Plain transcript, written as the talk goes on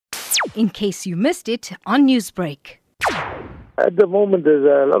in case you missed it on Newsbreak. At the moment, there's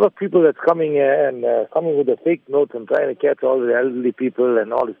a lot of people that's coming here and coming with a fake note and trying to catch all the elderly people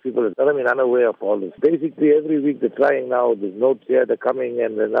and all these people that are unaware of all this. Basically, every week they're trying now. There's notes here, they're coming,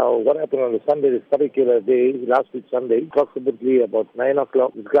 and now what happened on the Sunday, this particular day, last week Sunday, approximately about 9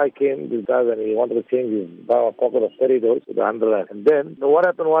 o'clock, this guy came, and he wanted to change his pocket of $30 to the underwear. And then what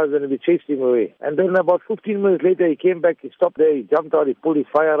happened was then we chased him away. And then about 15 minutes later, he came back, he stopped there, he jumped out, he pulled his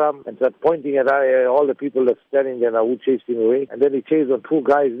firearm and started pointing at all the people that standing there now who chased him away. And then he chased on two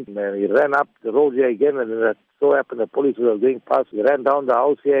guys, and he ran up the road here again, and then it so happened the police were going past. He ran down the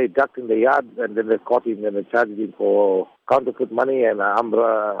house here, he ducked in the yard, and then they caught him and they charged him for counterfeit money and armed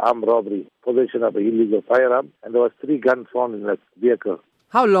robbery, possession of an illegal firearm, and there was 3 guns found in that vehicle.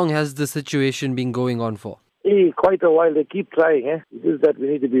 How long has the situation been going on for? Quite a while. They keep trying. It is that we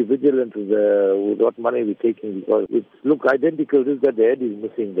need to be vigilant with what money we're taking because it looks identical. Just that the head is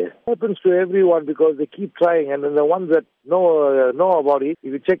missing there. It happens to everyone because they keep trying, and then the ones that know about it, if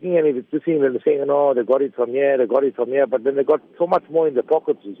you're checking and if it's missing, then they're saying, no, they got it from here, but then they got so much more in the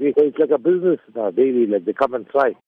pockets, you see. So it's like a business now, daily, like they come and try.